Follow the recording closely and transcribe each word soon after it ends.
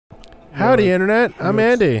Howdy, Internet. I'm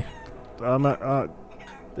Andy.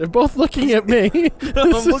 They're both looking at me. I'm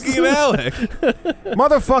looking at Alec.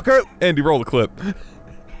 Motherfucker! Andy, roll the clip.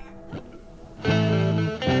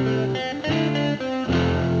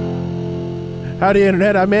 Howdy,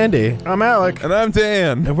 Internet. I'm Andy. I'm Alec. And I'm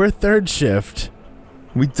Dan. And we're third shift.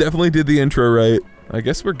 We definitely did the intro right. I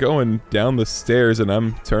guess we're going down the stairs and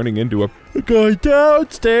I'm turning into a... We're going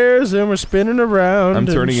downstairs and we're spinning around. I'm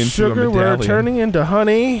turning into sugar, a medallion. We're turning into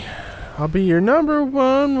honey. I'll be your number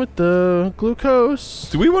one with the glucose.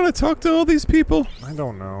 Do we want to talk to all these people? I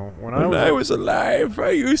don't know. When I was alive,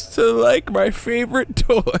 I used to like my favorite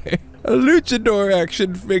toy. A luchador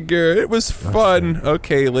action figure. It was fun.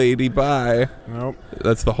 Okay, lady, bye. Nope.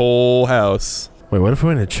 That's the whole house. Wait, what if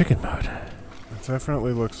we're in a chicken mode? It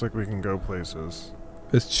definitely looks like we can go places.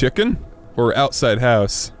 Is chicken? Or outside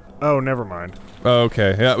house? Oh, never mind. Oh,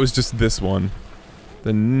 okay. Yeah, it was just this one.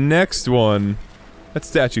 The next one... That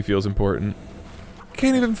statue feels important.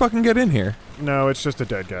 Can't even fucking get in here. No, it's just a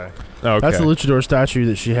dead guy. Okay. That's the luchador statue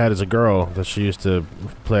that she had as a girl that she used to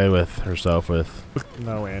play with herself with.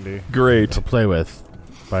 No, Andy. Great. To play with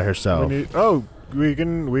by herself. We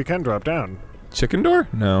can drop down. Chicken door?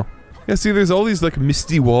 No. Yeah, see, there's all these, like,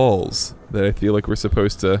 misty walls that I feel like we're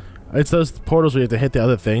supposed to... It's those portals where you have to hit the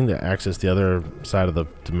other thing to access the other side of the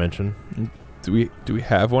dimension. Do we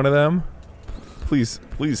have one of them? Please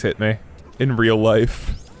hit me. In real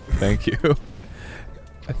life. Thank you.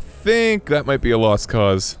 I think that might be a lost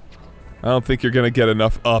cause. I don't think you're gonna get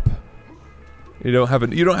enough up. You don't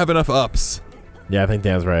have enough ups. Yeah, I think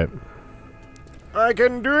Dan's right. I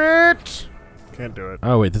can do it! Can't do it.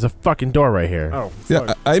 Oh wait, there's a fucking door right here. Oh, Yeah,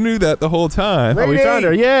 fuck. I knew that the whole time. Oh, we found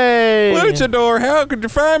her! Yay! Luchador, how could you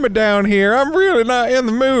find me down here? I'm really not in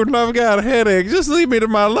the mood and I've got a headache. Just leave me to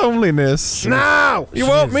my loneliness. No! You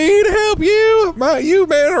want me to help you? You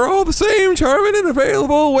men are all the same, charming and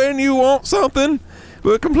available when you want something,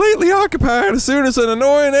 but completely occupied as soon as an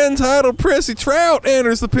annoying entitled prissy trout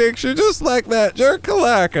enters the picture, just like that jerk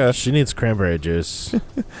Kalaka. She needs cranberry juice.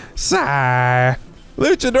 Sigh.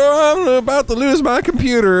 Luchador, I'm about to lose my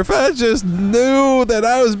computer. If I just knew that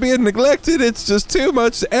I was being neglected, it's just too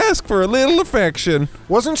much to ask for a little affection.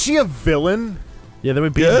 Wasn't she a villain? Yeah, then we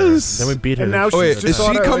beat Yes. her. Then we beat her. And now Oh wait, she's is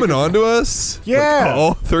just she on coming like on to us? Yeah. Like,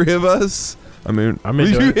 all three of us? I mean, I'm will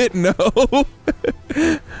into you it. hit no?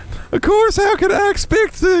 Of course, how could I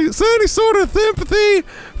expect any sort of sympathy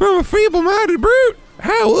from a feeble-minded brute?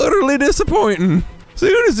 How utterly disappointing.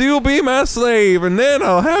 Soon as you'll be my slave, and then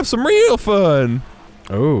I'll have some real fun.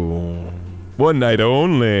 Oh. One night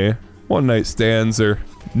only. One night stands are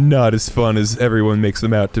not as fun as everyone makes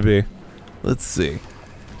them out to be. Let's see.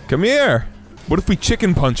 Come here. What if we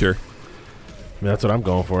chicken punch her? That's what I'm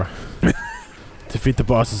going for. Defeat the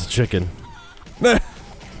boss as a chicken.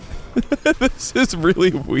 This is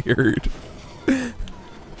really weird.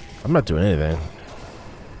 I'm not doing anything.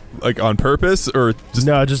 Like on purpose or just...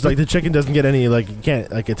 No, just like the chicken doesn't get any, like, you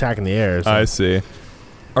can't, like, attack in the air. So. I see.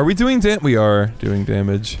 Are we doing We are doing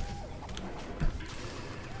damage.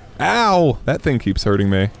 Ow! That thing keeps hurting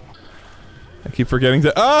me. I keep forgetting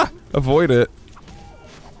to... avoid it.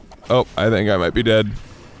 Oh, I think I might be dead.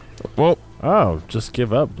 Well... Oh, just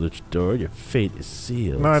give up, luchador. Your fate is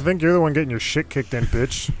sealed. No, I think you're the one getting your shit kicked in,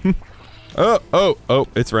 bitch. Oh,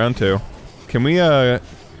 it's round 2. Can we, You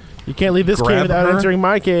can't leave this cave grab without her? entering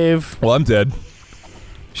my cave. Well, I'm dead.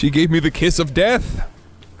 She gave me the kiss of death.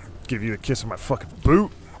 Give you a kiss on my fucking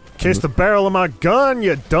boot. Kiss the barrel of my gun,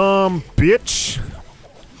 you dumb bitch.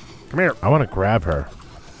 Come here. I want to grab her.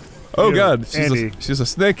 Oh Ew, god, Andy. she's a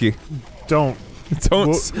snaky. Don't.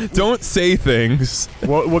 Don't say things.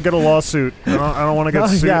 We'll get a lawsuit. I don't want to get Oh,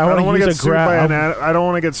 sued. yeah, I I don't wanna want to use get a sued by grab- I don't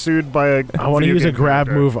want to get sued by a. I want to video use a game grab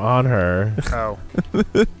character. move on her. Oh.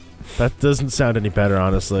 That doesn't sound any better,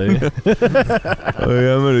 honestly. Oh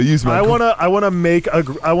yeah, I'm gonna use my. I wanna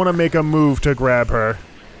make a move to grab her.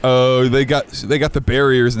 Oh, they got the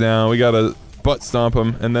barriers now. We gotta butt stomp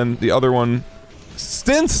them, and then the other one.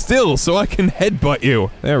 Stand still so I can headbutt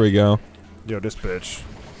you. There we go. Yo, this bitch.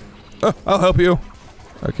 Oh, I'll help you.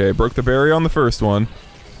 Okay, broke the barrier on the first one.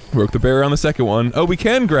 Broke the barrier on the second one. Oh, we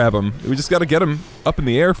can grab him. We just gotta get him up in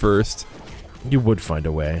the air first. You would find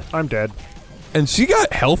a way. I'm dead. And she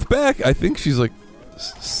got health back? I think she's like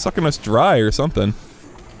sucking us dry or something.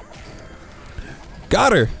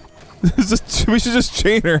 Got her. We should just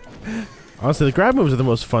chain her. Honestly, the grab moves are the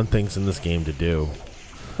most fun things in this game to do.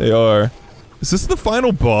 They are. Is this the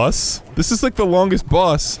final boss? This is like the longest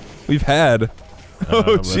boss we've had. Oh,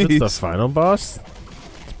 But it's the jeez. final boss.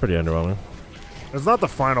 It's pretty underwhelming. It's not the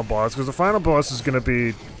final boss, because the final boss is gonna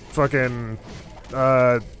be fucking,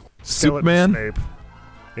 Superman? Snape.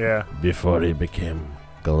 Yeah. Before he became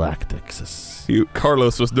Galacticus.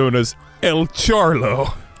 Carlos was known as El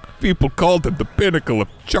Charlo. People called him the pinnacle of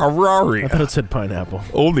Chararia. I thought it said pineapple.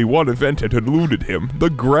 Only one event had eluded him,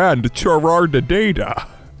 the Grand Chararda Data.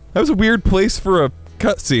 That was a weird place for a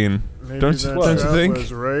cutscene. Don't you think?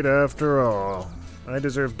 Was right after all. I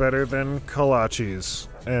deserve better than kolaches,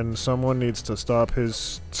 and someone needs to stop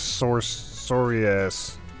his sorry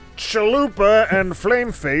ass. Chalupa and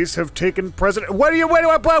Flameface have taken President. What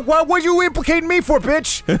are you implicating me for,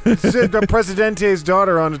 bitch? The Presidente's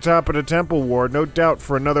daughter on the top of the temple ward, no doubt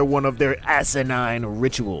for another one of their asinine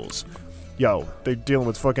rituals. Yo, they dealing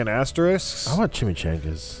with fucking asterisks? I want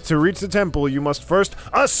chimichangas. To reach the temple, you must first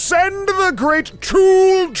ascend the great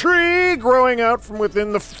tool tree growing out from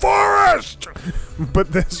within the forest!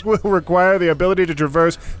 But this will require the ability to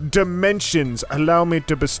traverse dimensions. Allow me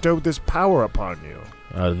to bestow this power upon you.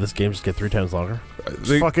 Did this game just get 3 times longer?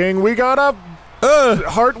 We got a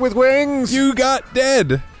heart with wings! You got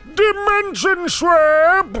dead! Dimension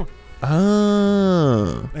swap!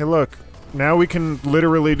 Ah. Hey, look. Now we can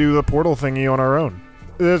literally do the portal thingy on our own.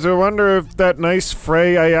 There's a wonder if that nice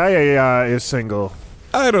Frey is single.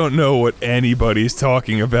 I don't know what anybody's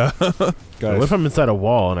talking about. Guys. What if I'm inside a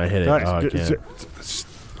wall and I hit it? Guys, Oh, I can't.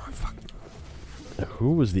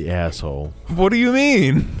 Who was the asshole? What do you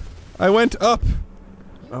mean? I went up.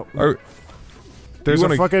 Oh. There's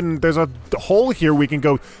a hole here we can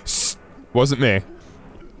go. Wasn't me.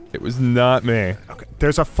 It was not me. Okay.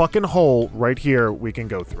 There's a fucking hole right here we can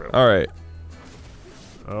go through. Alright.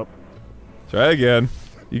 Oh. Try again.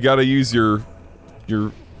 You gotta use your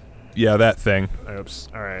yeah, that thing. Oops.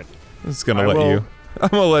 Alright. I'm just gonna let you. I'm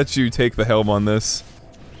gonna let you take the helm on this.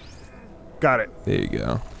 Got it. There you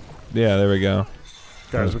go. Yeah, there we go.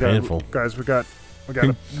 Guys, we got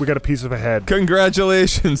a piece of a head.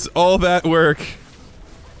 Congratulations, all that work.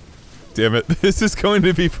 Damn it, this is going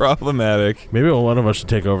to be problematic. Maybe one of us should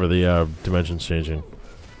take over the dimensions changing.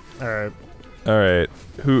 Alright. Alright.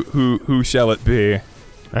 Who shall it be?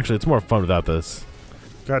 Actually, it's more fun without this.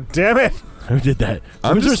 God damn it! Who did that?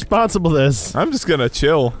 Who's responsible for this? I'm just gonna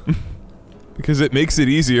chill. Because it makes it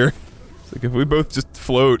easier. It's like if we both just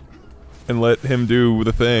float and let him do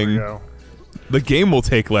the thing, the game will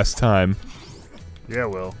take less time. Yeah,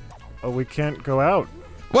 Will. Oh, we can't go out.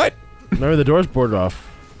 What? Remember, the door's boarded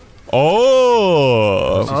off.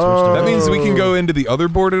 Oh! That means we can go into the other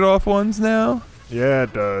boarded off ones now? Yeah,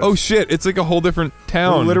 it does. Oh shit, it's like a whole different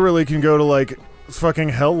town. We literally can go to, like,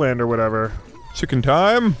 fucking Hellland or whatever. Chicken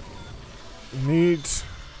time? Neat.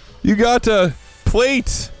 You got a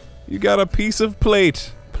plate! You got a piece of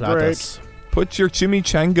plate. Platas. Put your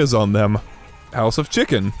chimichangas on them. House of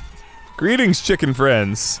Chicken. Greetings, chicken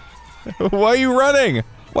friends. Why are you running?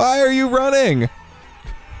 Why are you running?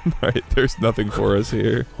 Alright, there's nothing for us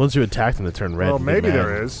here. Once you attack them, they turn red. Well, maybe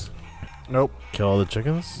there is. Nope. Kill all the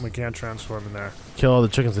chickens? We can't transform in there. Kill all the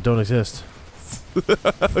chickens that don't exist.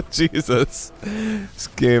 Jesus. This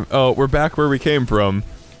game... Oh, we're back where we came from.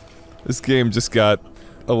 This game just got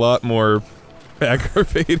a lot more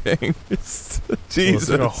aggravating. Jesus. Well, it's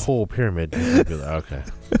like a whole pyramid. Okay.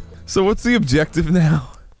 So what's the objective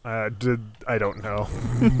now? I don't know.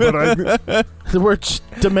 But The word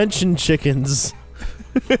dimension chickens.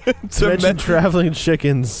 Dimension traveling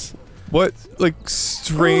chickens. What, like,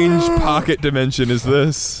 strange pocket dimension is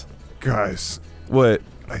this? Guys. What?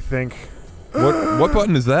 I think... What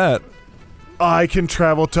button is that? I can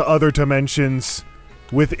travel to other dimensions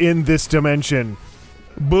within this dimension.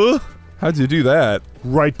 Buh? How'd you do that?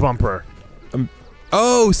 Right bumper.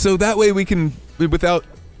 Oh, so that way we can, without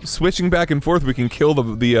switching back and forth, we can kill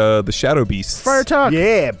the shadow beasts. Fire talk!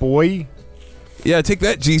 Yeah, boy! Yeah, take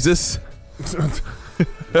that, Jesus.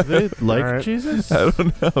 Do they like Jesus? I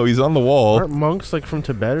don't know, he's on the wall. Aren't monks like from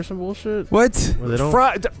Tibet or some bullshit? What? Where they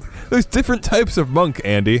don't There's different types of monk,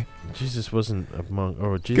 Andy. Jesus wasn't a monk.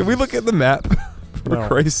 Or Jesus. Can we look at the map? For No.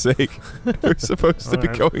 Christ's sake. We're supposed to be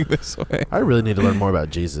Alright. going this way. I really need to learn more about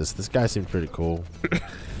Jesus. This guy seems pretty cool.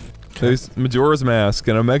 There's Majora's Mask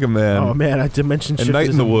and Omega Man. Oh man, I dimension and shifted Night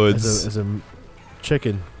in the Woods. as a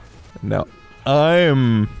chicken. Now,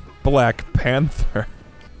 I'm Black Panther.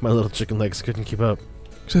 My little chicken legs couldn't keep up.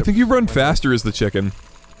 So I think you run faster as the chicken.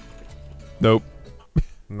 Nope.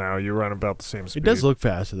 No, you run about the same speed. It does look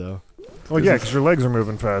faster though. Well, yeah, because your legs are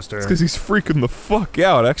moving faster. It's because he's freaking the fuck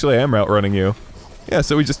out. Actually, I am outrunning you. Yeah,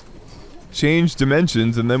 so we just change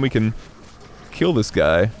dimensions and then we can kill this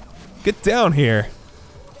guy. Get down here.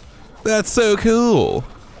 That's so cool.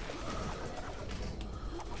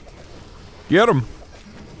 Get him.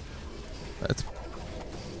 That's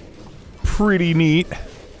pretty neat.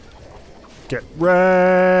 Get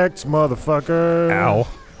wrecked, motherfucker. Ow.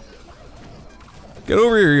 Get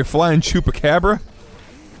over here, you flying chupacabra.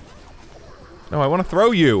 No, I want to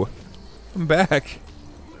throw you. Come back.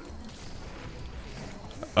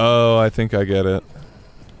 Oh, I think I get it.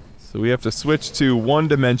 So we have to switch to one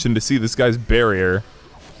dimension to see this guy's barrier.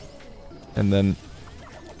 And then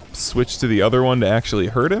switch to the other one to actually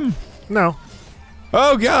hurt him? No.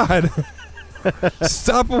 Oh god!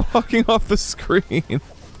 Stop walking off the screen.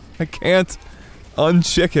 I can't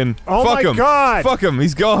unchicken. Oh Fuck my him. god! Fuck him,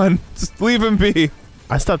 he's gone. Just leave him be.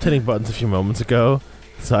 I stopped hitting buttons a few moments ago,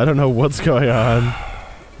 so I don't know what's going on.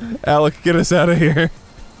 Alec, get us out of here.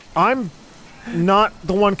 I'm not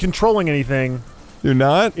the one controlling anything. You're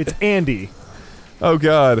not? It's Andy. Oh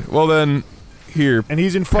god. Well then, here. And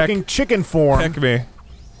he's in fucking chicken form. Peck me.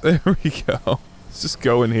 There we go. Let's just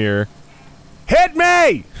go in here. Hit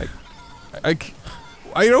me! I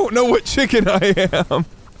don't know what chicken I am. I'm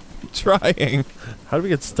trying. How do we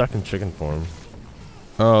get stuck in chicken form?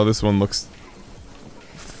 Oh, this one looks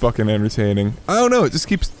fucking entertaining. I don't know, it just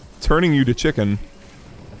keeps turning you to chicken.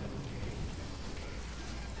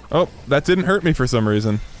 Oh, that didn't hurt me for some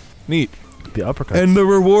reason. Neat. The uppercut. And the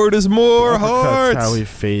reward is more hearts! That's how we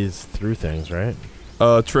phase through things, right?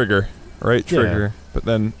 Trigger. Right trigger. Yeah. But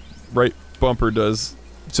then right bumper does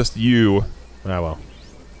just you. Ah, well.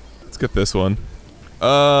 Let's get this one.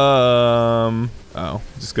 Oh,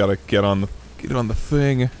 just gotta get on the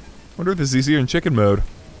thing. Wonder if this is easier in chicken mode.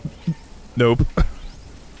 Nope.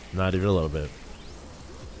 Not even a little bit.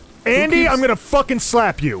 Andy, I'm gonna fucking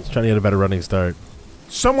slap you. Trying to get a better running start.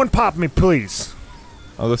 Someone pop me, please.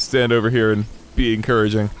 I'll just stand over here and be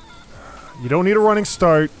encouraging. You don't need a running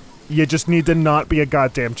start. You just need to not be a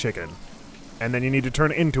goddamn chicken. And then you need to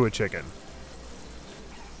turn into a chicken.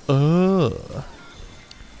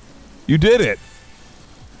 You did it!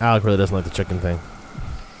 Alec really doesn't like the chicken thing.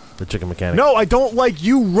 The chicken mechanic. No, I don't like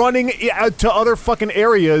you running out to other fucking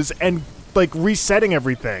areas and, like, resetting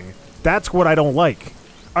everything. That's what I don't like.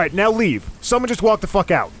 Alright, now leave. Someone just walk the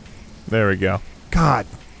fuck out. There we go. God,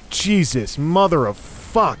 Jesus, mother of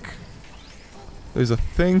fuck. There's a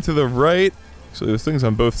thing to the right. Actually, there's things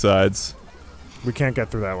on both sides. We can't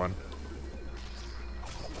get through that one.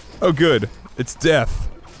 Oh, good. It's death.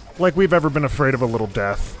 Like we've ever been afraid of a little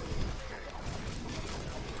death.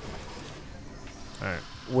 Alright,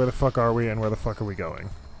 where the fuck are we and where the fuck are we going?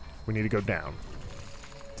 We need to go down.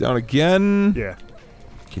 Down again. Yeah.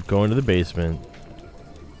 Keep going to the basement.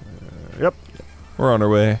 Yep. We're on our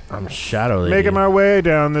way. I'm Shadow Lady. Making my way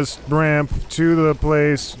down this ramp to the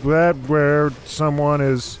place where someone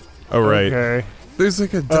is. Oh, right. Okay. There's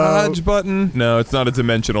like a dodge button. No, it's not a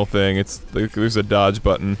dimensional thing. It's like, there's a dodge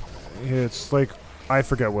button. It's like, I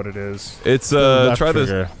forget what it is. It's left try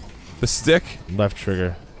trigger. the stick. Left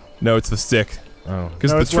trigger. No, it's the stick. Oh.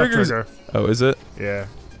 Because No, the it's left triggers. trigger. Oh, is it? Yeah.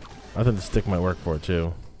 I think the stick might work for it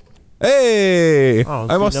too. Hey! Oh,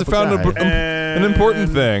 I must have found an important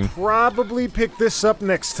And thing. Probably pick this up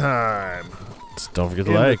next time. Just don't forget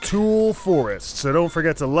to In like. the Tool Forest. So don't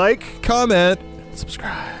forget to like, Comment.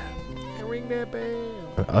 Subscribe. and ring that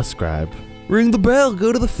bell. Ascribe. Ring the bell.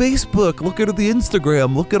 Go to the Facebook. Look at the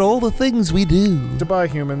Instagram. Look at all the things we do. Goodbye,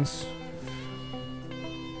 humans.